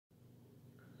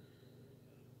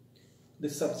The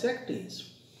subject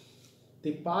is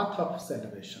the path of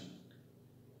salvation.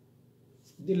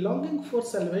 The longing for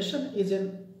salvation is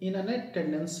an innate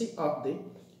tendency of the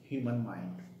human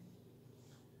mind.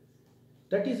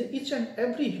 That is, each and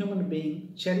every human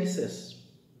being cherishes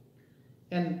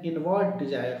an inward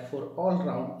desire for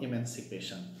all-round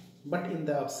emancipation. But in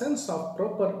the absence of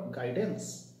proper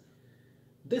guidance,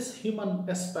 this human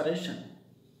aspiration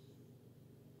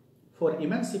for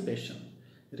emancipation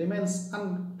remains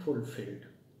unfulfilled.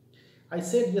 I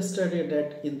said yesterday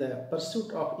that in the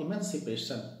pursuit of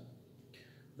emancipation,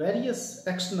 various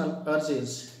external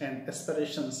urges and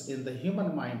aspirations in the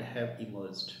human mind have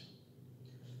emerged.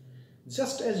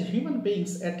 Just as human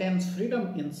beings attain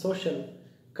freedom in social,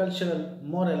 cultural,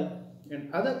 moral,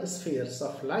 and other spheres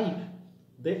of life,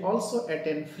 they also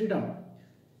attain freedom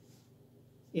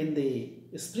in the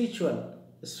spiritual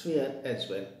sphere as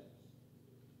well.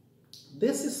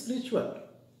 This spiritual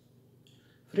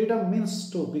freedom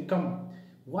means to become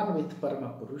one with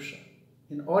Paramapurusha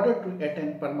in order to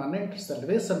attain permanent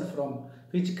salvation from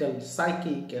physical,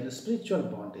 psychic, and spiritual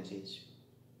bondages.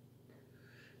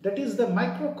 That is, the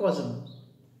microcosm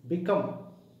become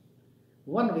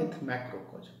one with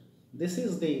macrocosm. This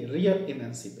is the real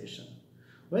emancipation.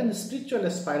 When spiritual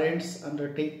aspirants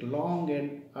undertake long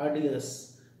and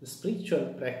arduous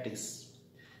spiritual practice,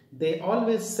 they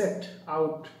always set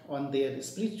out on their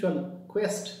spiritual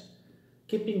quest,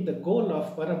 keeping the goal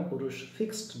of Parampurush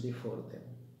fixed before them.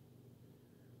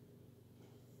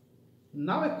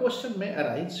 Now a question may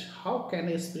arise, how can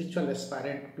a spiritual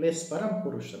aspirant place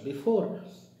Parampurusha before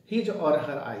his or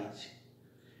her eyes?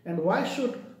 And why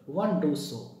should one do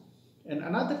so? And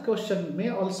another question may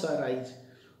also arise,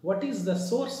 what is the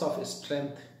source of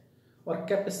strength or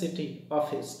capacity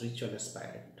of a spiritual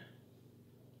aspirant?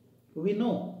 We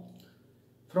know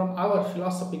from our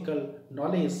philosophical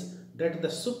knowledge that the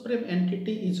supreme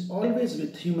entity is always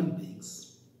with human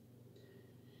beings.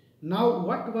 Now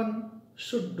what one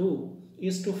should do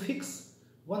is to fix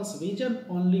one's vision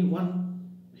only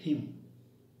on him.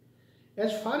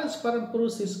 As far as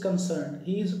Parampurush is concerned,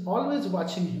 he is always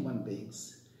watching human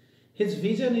beings. His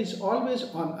vision is always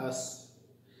on us.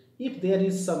 If there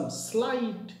is some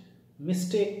slight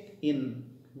mistake in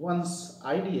one's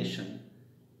ideation,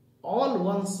 all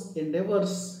one's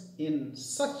endeavors in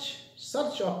such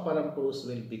search of Parampurush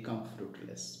will become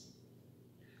fruitless.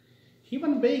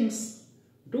 Human beings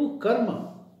do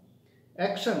karma,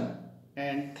 action,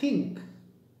 and think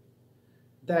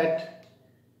that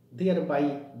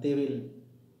thereby they will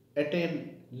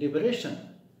attain liberation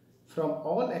from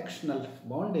all actional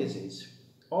bondages,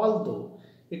 although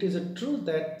it is true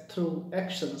that through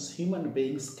actions human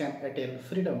beings can attain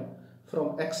freedom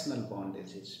from external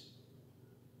bondages.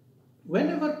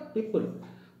 Whenever people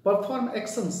perform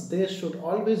actions, they should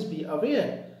always be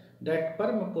aware that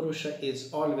Paramapurusha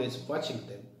is always watching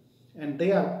them, and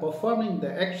they are performing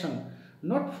the action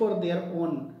not for their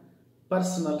own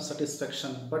personal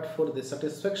satisfaction but for the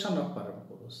satisfaction of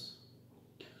Parampurush.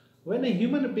 When a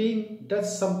human being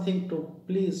does something to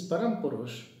please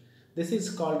Parampurush, this is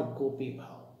called Gopi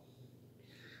Bhav.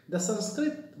 The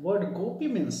Sanskrit word Gopi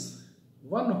means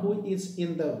one who is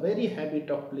in the very habit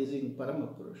of pleasing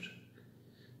Paramapurusha.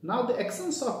 Now the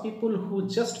actions of people who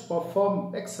just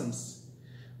perform actions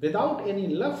without any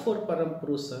love for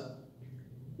Parampurusha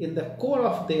in the core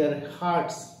of their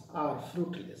hearts are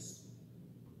fruitless.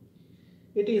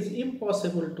 It is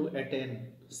impossible to attain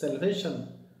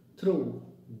salvation through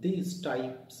these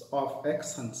types of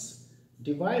actions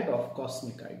devoid of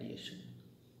cosmic ideation.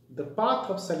 The path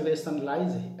of salvation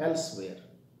lies elsewhere.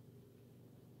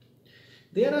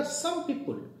 There are some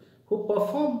people who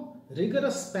perform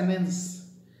rigorous penance.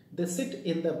 They sit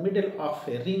in the middle of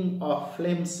a ring of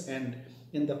flames and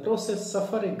in the process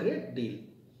suffer a great deal.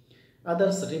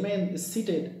 Others remain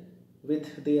seated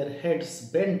with their heads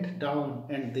bent down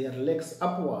and their legs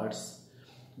upwards,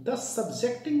 thus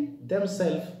subjecting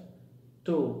themselves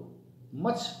to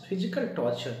much physical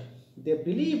torture. They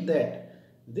believe that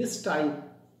this type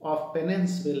of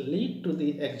penance will lead to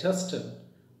the exhaustion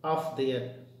of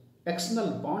their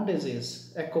external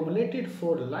bondages accumulated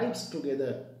for lives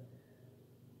together.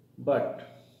 But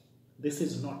this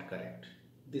is not correct.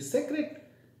 The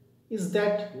secret is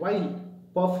that while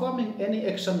performing any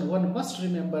action, one must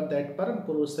remember that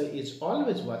Parampurusha is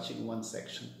always watching one's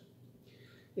action.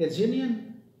 A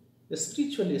genuine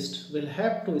spiritualist will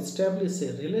have to establish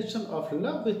a relation of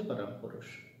love with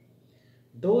Parampurusha.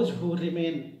 Those who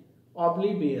remain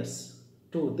oblivious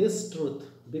to this truth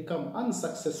become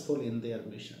unsuccessful in their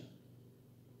mission.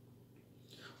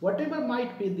 Whatever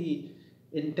might be the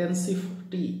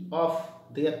intensity of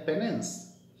their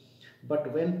penance,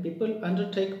 But when people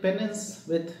undertake penance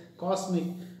with cosmic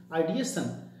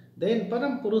ideation, then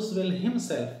Param Purush will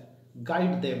himself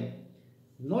guide them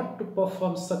not to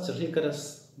perform such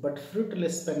rigorous but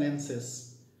fruitless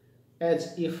penances,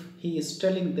 as if he is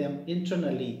telling them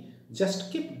internally,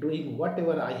 just keep doing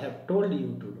whatever I have told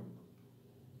you to do.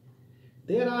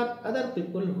 There are other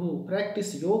people who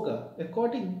practice yoga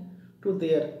according to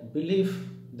their belief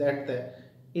that the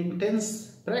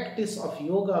intense practice of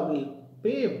yoga will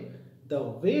pave the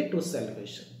way to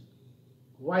salvation.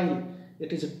 While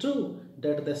it is true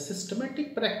that the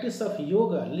systematic practice of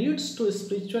yoga leads to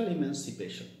spiritual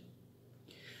emancipation,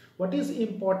 what is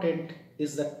important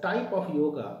is the type of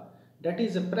yoga that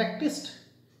is practiced.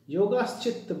 Yoga's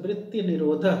chitta vritti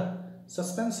nirodha,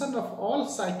 suspension of all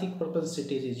psychic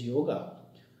propensities, is yoga.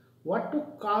 What to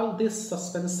call this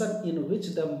suspension in which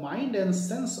the mind and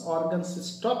sense organs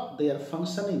stop their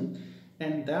functioning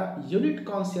and the unit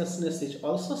consciousness is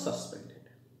also suspended?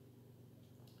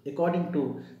 According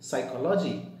to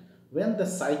psychology, when the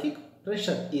psychic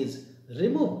pressure is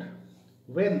removed,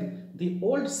 when the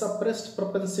old suppressed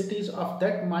propensities of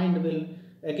that mind will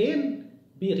again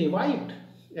be revived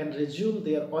and resume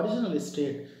their original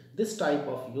state, this type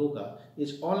of yoga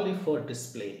is only for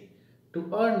display, to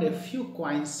earn a few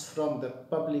coins from the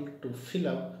public, to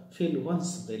fill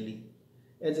one's belly.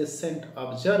 As a saint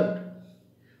observed,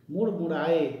 मुड़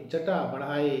मुड़ाए जटा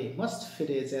बढ़ाए मस्त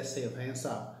फिरे जैसे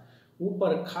भैंसा,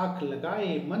 ऊपर खाक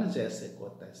लगाए मन जैसे को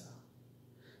तैसा.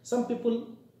 Some people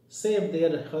shave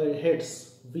their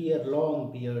heads, wear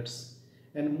long beards,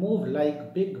 and move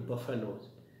like big buffaloes.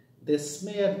 They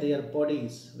smear their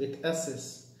bodies with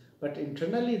ashes, but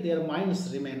internally their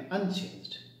minds remain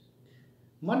unchanged.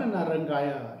 Man na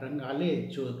rangaya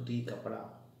rangale jogdi kapda.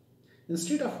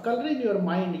 Instead of coloring your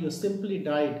mind, you simply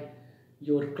dyed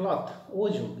your cloth, O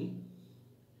yogi.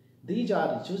 These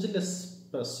are useless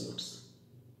pursuits.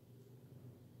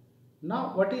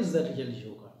 Now, what is the real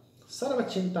yoga? Sarva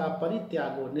chinta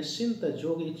parityago nishinta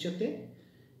yogi chate.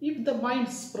 If the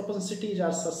mind's propensities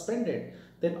are suspended,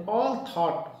 then all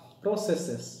thought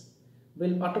processes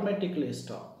will automatically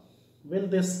stop. Will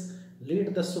this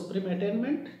lead the supreme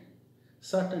attainment?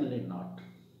 Certainly not.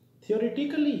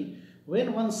 Theoretically,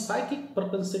 when one's psychic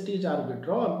propensities are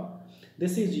withdrawn,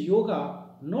 this is yoga,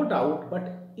 no doubt,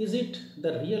 but is it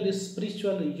the real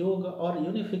spiritual yoga or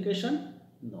unification?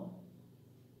 No.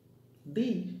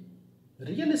 The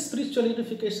real spiritual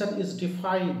unification is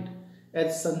defined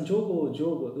as Sanjogo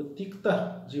Yoga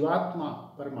Utikta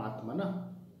Jivatma Paramatmana.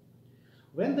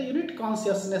 When the unit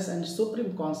consciousness and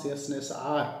supreme consciousness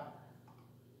are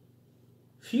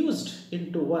fused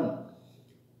into one,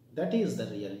 that is the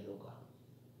real yoga.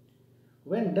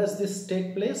 When does this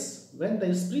take place? When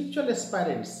the spiritual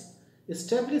aspirants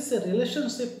establish a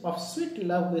relationship of sweet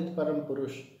love with Param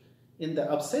Purush. In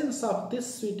the absence of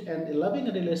this sweet and loving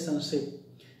relationship,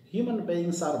 human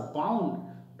beings are bound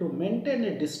to maintain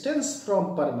a distance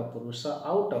from Parama Purusha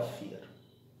out of fear.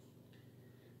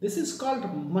 This is called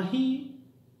Mahimna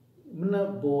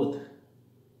Bodh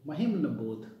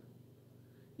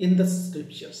in the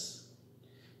scriptures.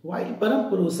 While Param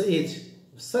Purusha is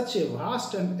such a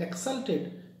vast and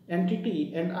exalted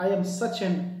entity and I am such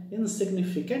an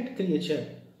insignificant creature,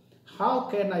 how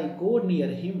can I go near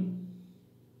him?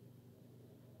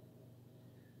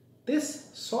 This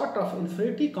sort of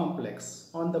inferiority complex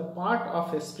on the part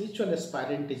of a spiritual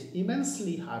aspirant is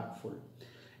immensely harmful,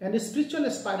 and spiritual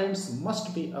aspirants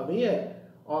must be aware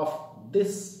of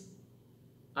this.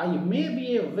 I may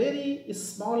be a very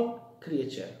small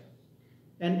creature,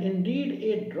 and indeed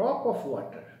a drop of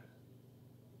water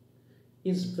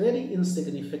is very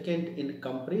insignificant in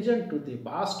comparison to the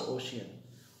vast ocean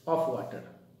of water.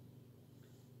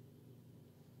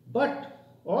 But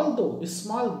although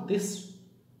small,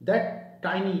 that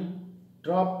tiny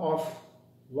drop of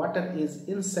water is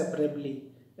inseparably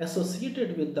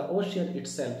associated with the ocean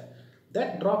itself,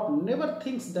 that drop never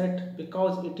thinks that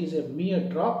because it is a mere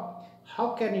drop,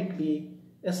 how can it be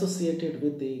associated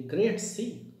with the great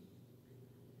sea?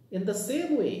 In the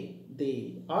same way,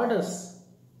 the arduous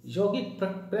yogic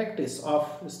practice of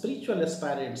spiritual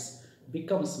aspirants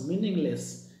becomes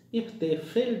meaningless if they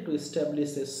fail to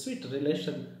establish a sweet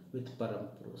relation with Param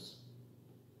Purush.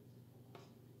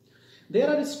 There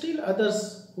are still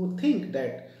others who think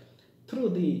that through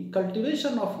the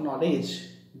cultivation of knowledge,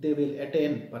 they will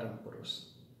attain Param Purush.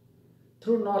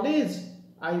 Through knowledge,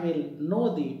 I will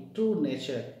know the true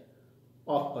nature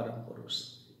of Param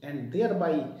Purush, and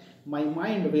thereby my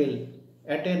mind will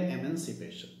attain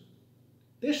emancipation.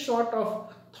 This sort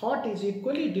of thought is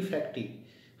equally defective.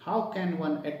 How can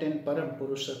one attain Param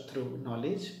Purusha through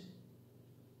knowledge?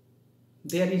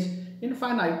 There is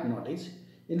infinite knowledge.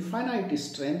 infinite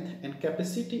strength and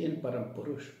capacity in Param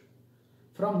Purush.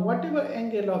 From whatever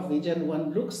angle of vision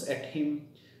one looks at him,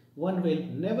 one will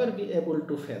never be able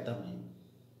to fathom him.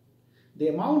 The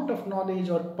amount of knowledge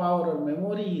or power or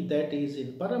memory that is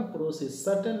in Param Purush is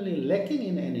certainly lacking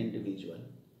in an individual.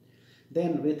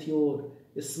 Then with your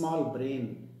small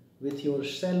brain, with your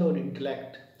shallow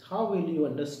intellect, how will you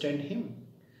understand him?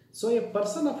 So a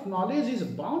person of knowledge is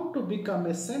bound to become a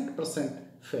 100%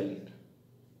 failure.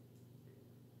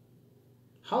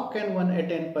 How can one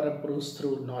attain Param Purush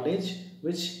through knowledge,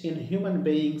 which in human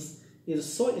beings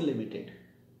is so limited?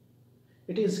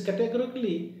 It is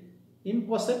categorically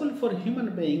impossible for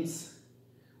human beings.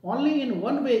 Only in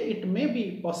one way it may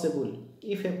be possible: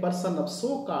 if a person of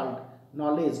so-called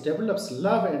knowledge develops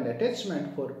love and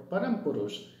attachment for Param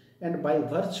Purush, and by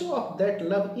virtue of that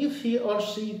love, if he or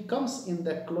she comes in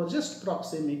the closest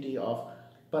proximity of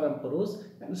Param Purush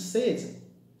and says,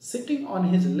 sitting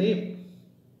on his lap,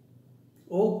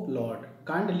 "O Lord,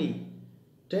 kindly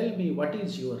tell me what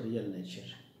is your real nature."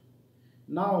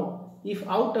 Now, if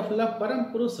out of love Param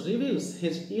Purush reveals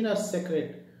his inner secret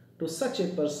to such a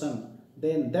person,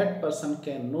 then that person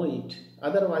can know it.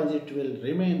 Otherwise, it will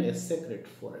remain a secret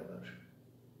forever.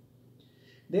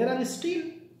 There are still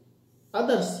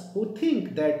others who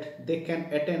think that they can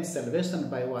attain salvation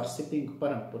by worshipping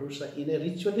Param Purusha in a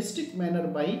ritualistic manner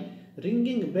by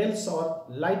ringing bells or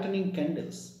lighting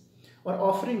candles or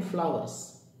offering flowers.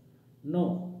 No,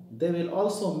 they will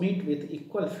also meet with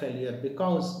equal failure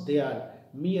because they are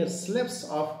mere slaves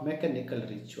of mechanical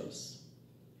rituals.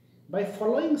 By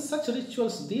following such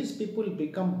rituals, these people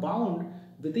become bound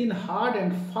within hard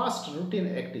and fast routine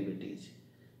activities.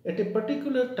 At a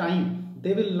particular time,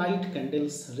 they will light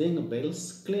candles, ring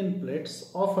bells, clean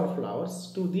plates, offer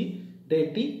flowers to the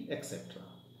deity, etc.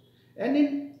 And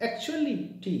in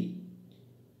actuality,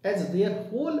 as their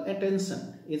whole attention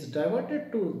is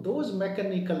diverted to those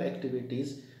mechanical activities,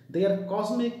 their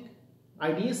cosmic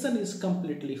ideation is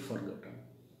completely forgotten.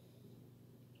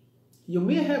 You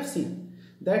may have seen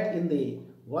that in the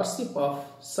worship of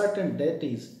certain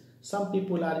deities, some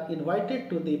people are invited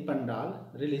to the pandal,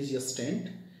 religious tent,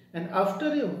 and after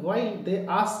a while they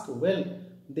ask, well,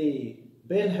 the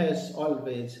bell has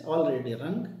already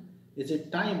rung. Is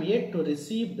it time yet to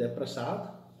receive the prasad,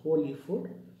 holy food?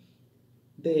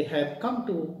 They have come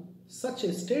to such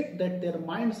a state that their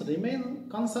minds remain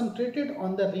concentrated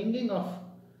on the ringing of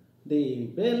the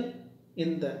bell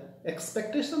in the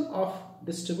expectation of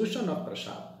distribution of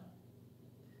prasad.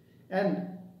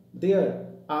 And there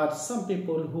are some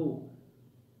people who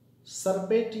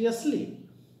surreptitiously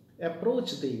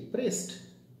approach the priest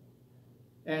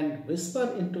and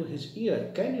whisper into his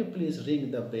ear, "Can you please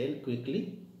ring the bell quickly?"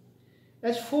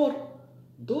 As for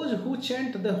those who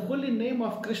chant the holy name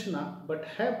of Krishna but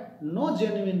have no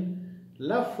genuine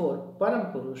love for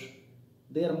Param Purush,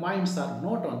 their minds are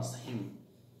not on him.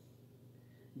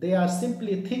 They are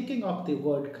simply thinking of the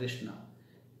word Krishna,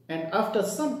 and after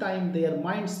some time their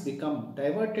minds become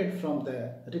diverted from the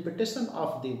repetition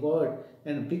of the word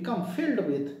and become filled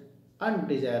with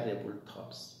undesirable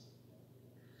thoughts,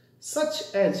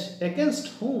 such as against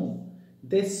whom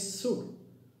they should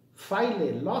file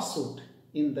a lawsuit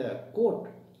in the court,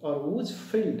 or whose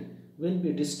field will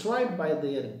be destroyed by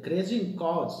their grazing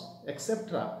cows,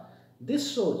 etc.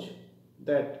 This shows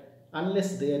that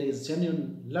unless there is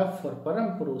genuine love for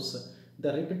Param Purush,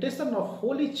 the repetition of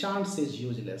holy chants is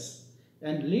useless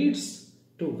and leads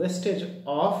to wastage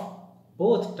of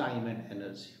both time and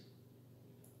energy.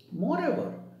 Moreover,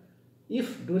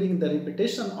 if during the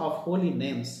repetition of holy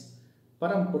names,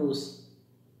 Param Purush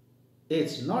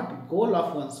is not goal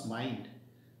of one's mind,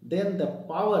 then the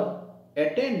power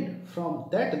attained from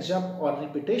that jap or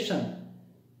repetition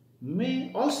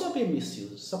may also be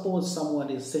misused. Suppose someone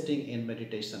is sitting in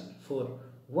meditation for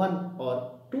 1 or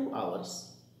 2 hours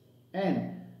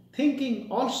and thinking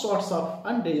all sorts of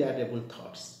undesirable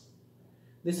thoughts.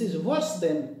 This is worse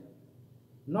than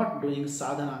not doing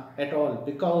sadhana at all,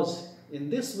 because in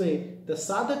this way the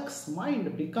sadhak's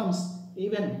mind becomes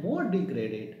even more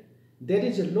degraded. There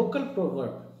is a local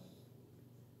proverb,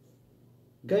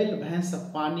 "Gail bhainsa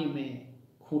pani mein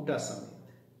khoota samet."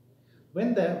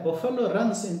 When the buffalo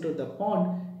runs into the pond,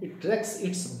 it drags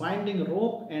its binding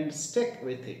rope and stake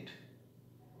with it.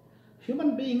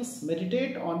 Human beings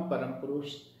meditate on Param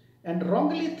Purush and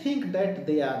wrongly think that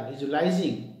they are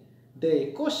visualizing.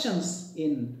 The questions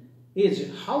is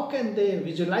how can they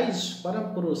visualize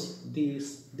Param Purush?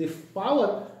 The power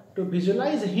to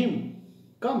visualize him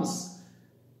comes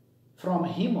from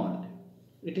him only.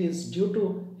 It is due to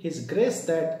his grace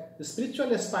that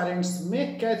spiritual aspirants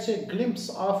may catch a glimpse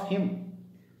of him.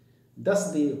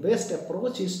 Thus, the best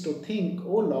approach is to think,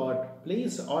 O Lord,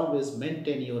 please always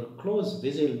maintain your close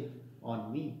vigil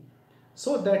on me,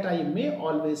 so that I may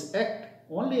always act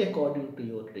only according to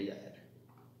your desire.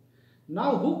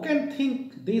 Now, who can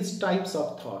think these types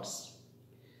of thoughts?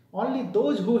 Only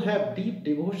those who have deep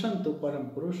devotion to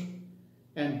Param Purush,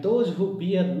 and those who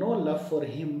bear no love for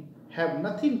him have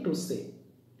nothing to say.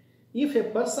 If a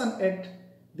person at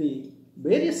the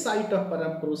very sight of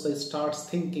Param Purusha starts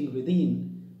thinking within,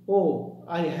 "Oh,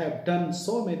 I have done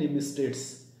so many mistakes,"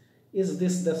 is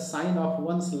this the sign of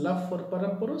one's love for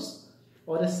Param Purusha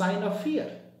or a sign of fear?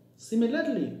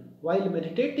 Similarly, while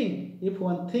meditating, if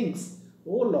one thinks,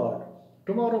 "Oh Lord,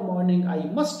 tomorrow morning I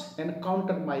must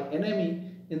encounter my enemy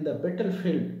in the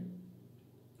battlefield,"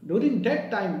 during that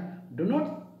time, do not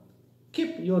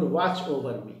keep your watch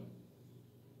over me.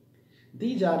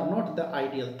 These are not the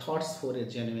ideal thoughts for a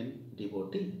genuine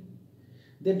devotee.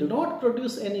 They do not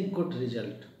produce any good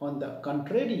result. On the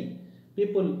contrary,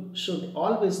 people should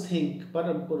always think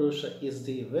Param Purusha is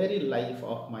the very life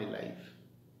of my life.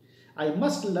 I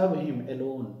must love him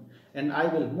alone, and I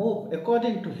will move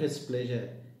according to his pleasure.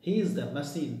 He is the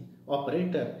machine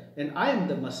operator, and I am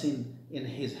the machine in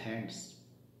his hands.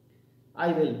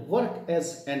 I will work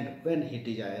as and when he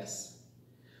desires.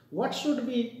 What should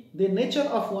be the nature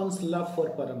of one's love for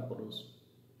Param Purusha?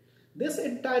 This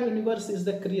entire universe is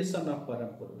the creation of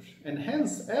Param Purusha, and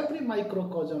hence every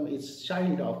microcosm is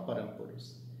child of Param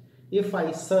Purusha. If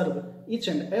I serve each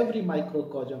and every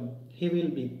microcosm, he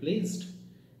will be pleased,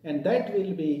 and that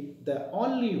will be the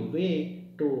only way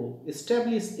to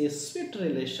establish a sweet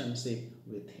relationship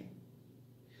with him.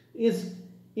 Is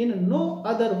in no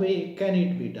other way can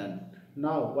it be done.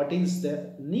 Now, what is the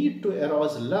need to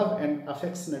arouse love and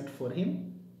affection for him?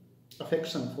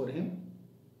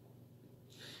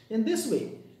 In this way,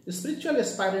 spiritual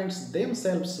aspirants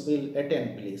themselves will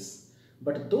attain bliss.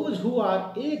 But those who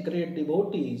are A-grade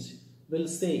devotees will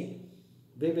say,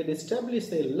 we will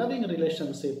establish a loving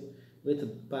relationship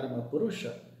with Parama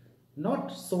Purusha,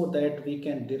 not so that we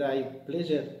can derive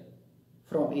pleasure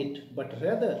from it, but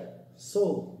rather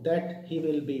so that he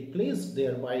will be pleased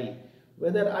thereby.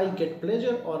 Whether I get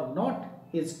pleasure or not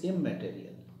is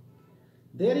immaterial.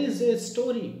 There is a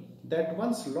story that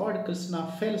once Lord Krishna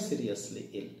fell seriously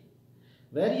ill.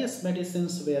 Various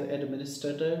medicines were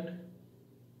administered,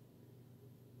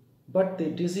 but the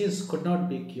disease could not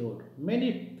be cured.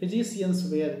 Many physicians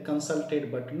were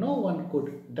consulted, but no one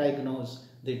could diagnose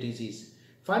the disease.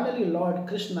 Finally, Lord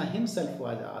Krishna himself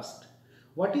was asked,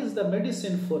 "What is the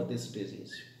medicine for this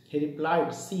disease?" He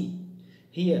replied, "See,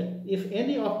 here, if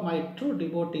any of my true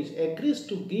devotees agrees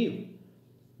to give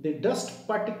the dust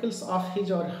particles of his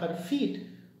or her feet,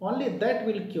 only that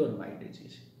will cure my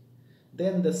disease."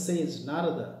 Then the sage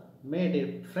Narada made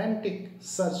a frantic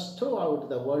search throughout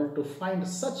the world to find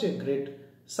such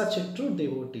a true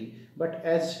devotee, but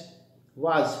as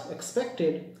was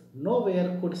expected, nowhere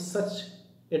could such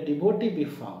a devotee be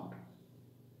found.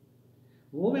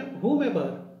 Whomever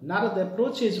Narada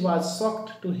approaches was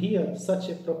shocked to hear such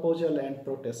a proposal and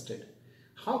protested,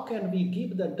 "How can we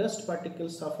give the dust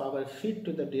particles of our feet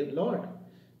to the dear Lord?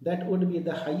 That would be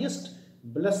the highest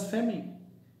blasphemy,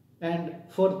 and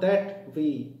for that we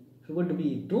would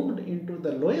be doomed into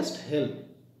the lowest hell."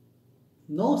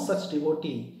 No such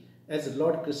devotee as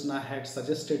Lord Krishna had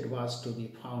suggested was to be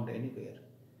found anywhere.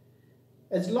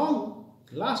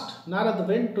 Last Narada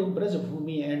went to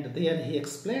Brajbhumi, and there he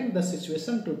explained the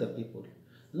situation to the people.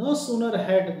 No sooner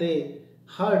had they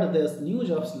heard the news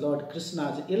of Lord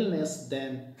Krishna's illness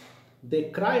than they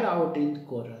cried out in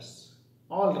chorus,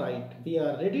 "All right, we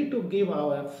are ready to give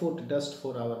our foot dust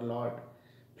for our Lord."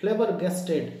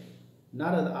 Flabbergasted,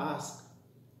 Narada asked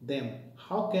them,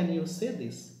 "How can you say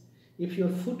this? If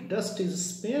your foot dust is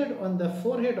smeared on the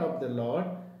forehead of the Lord,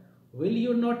 will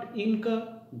you not incur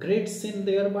great sin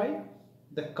thereby?"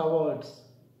 The cowards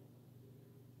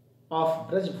of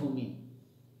Brajbhumi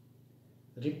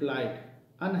replied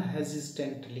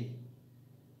unhesitantly,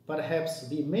 "Perhaps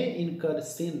we may incur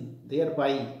sin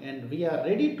thereby, and we are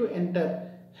ready to enter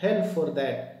hell for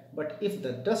that. But if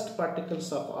the dust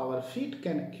particles of our feet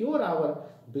can cure our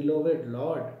beloved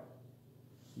Lord,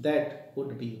 that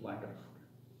would be wonderful."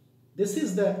 This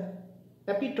is the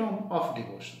epitome of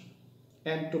devotion.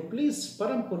 And to please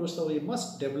Param Purusha, we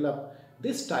must develop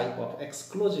this type of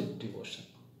exclusive devotion.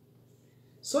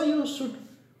 So you should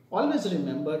always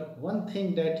remember one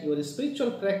thing, that your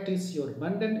spiritual practice, your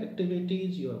mundane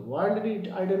activities, your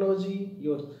worldly ideology,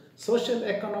 your social,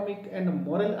 economic and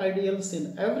moral ideals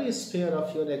in every sphere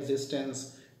of your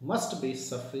existence must be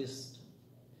suffused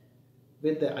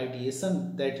with the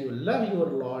ideation that you love your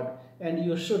Lord, and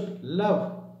you should love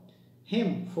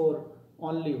him for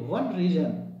only one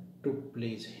reason: to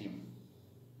please him.